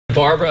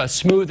Barbara, a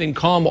smooth and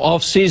calm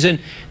offseason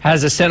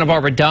has the Santa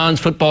Barbara Dons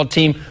football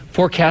team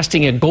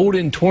forecasting a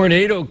golden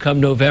tornado come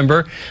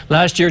November.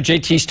 Last year,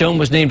 J.T. Stone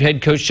was named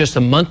head coach just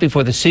a month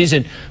before the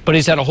season, but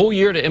he's had a whole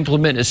year to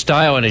implement his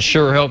style, and it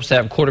sure helps to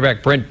have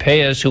quarterback Brent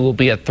Peus, who will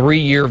be a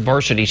 3-year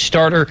varsity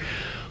starter.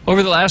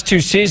 Over the last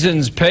 2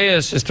 seasons,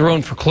 Peus has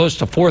thrown for close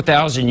to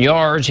 4,000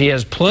 yards. He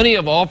has plenty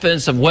of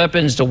offensive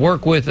weapons to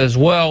work with as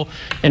well,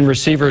 and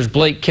receivers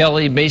Blake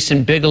Kelly,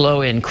 Mason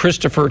Bigelow, and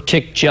Christopher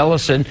Tick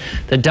Jellison.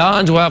 The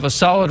Dons will have a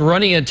solid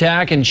running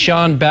attack in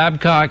Sean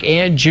Babcock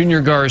and Junior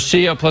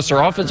Garcia, plus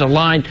their offensive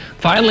line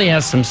finally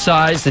has some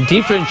size. The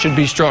defense should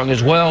be strong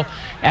as well.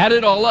 Add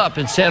it all up,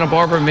 and Santa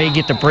Barbara may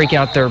get to break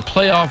out their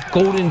playoff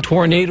golden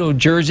tornado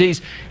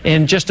jerseys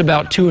in just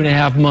about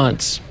 2.5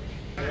 months.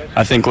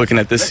 I think looking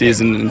at this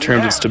season in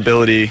terms of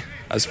stability,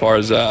 as far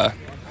as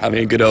having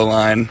a good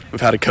O-line,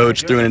 we've had a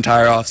coach through an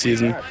entire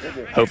offseason.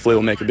 Hopefully, it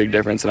will make a big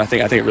difference, and I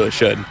think it really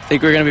should. I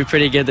think we're going to be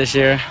pretty good this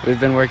year. We've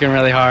been working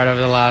really hard over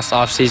the last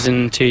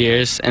offseason 2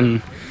 years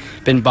and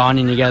been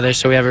bonding together,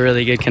 so we have a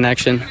really good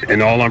connection.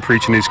 And all I'm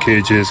preaching these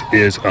kids is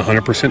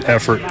 100%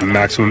 effort,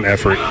 maximum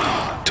effort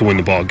to win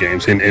the ball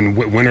games, and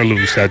win or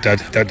lose,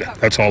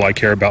 that's all I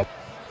care about.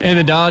 And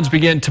the Dons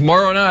begin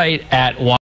tomorrow night at 1.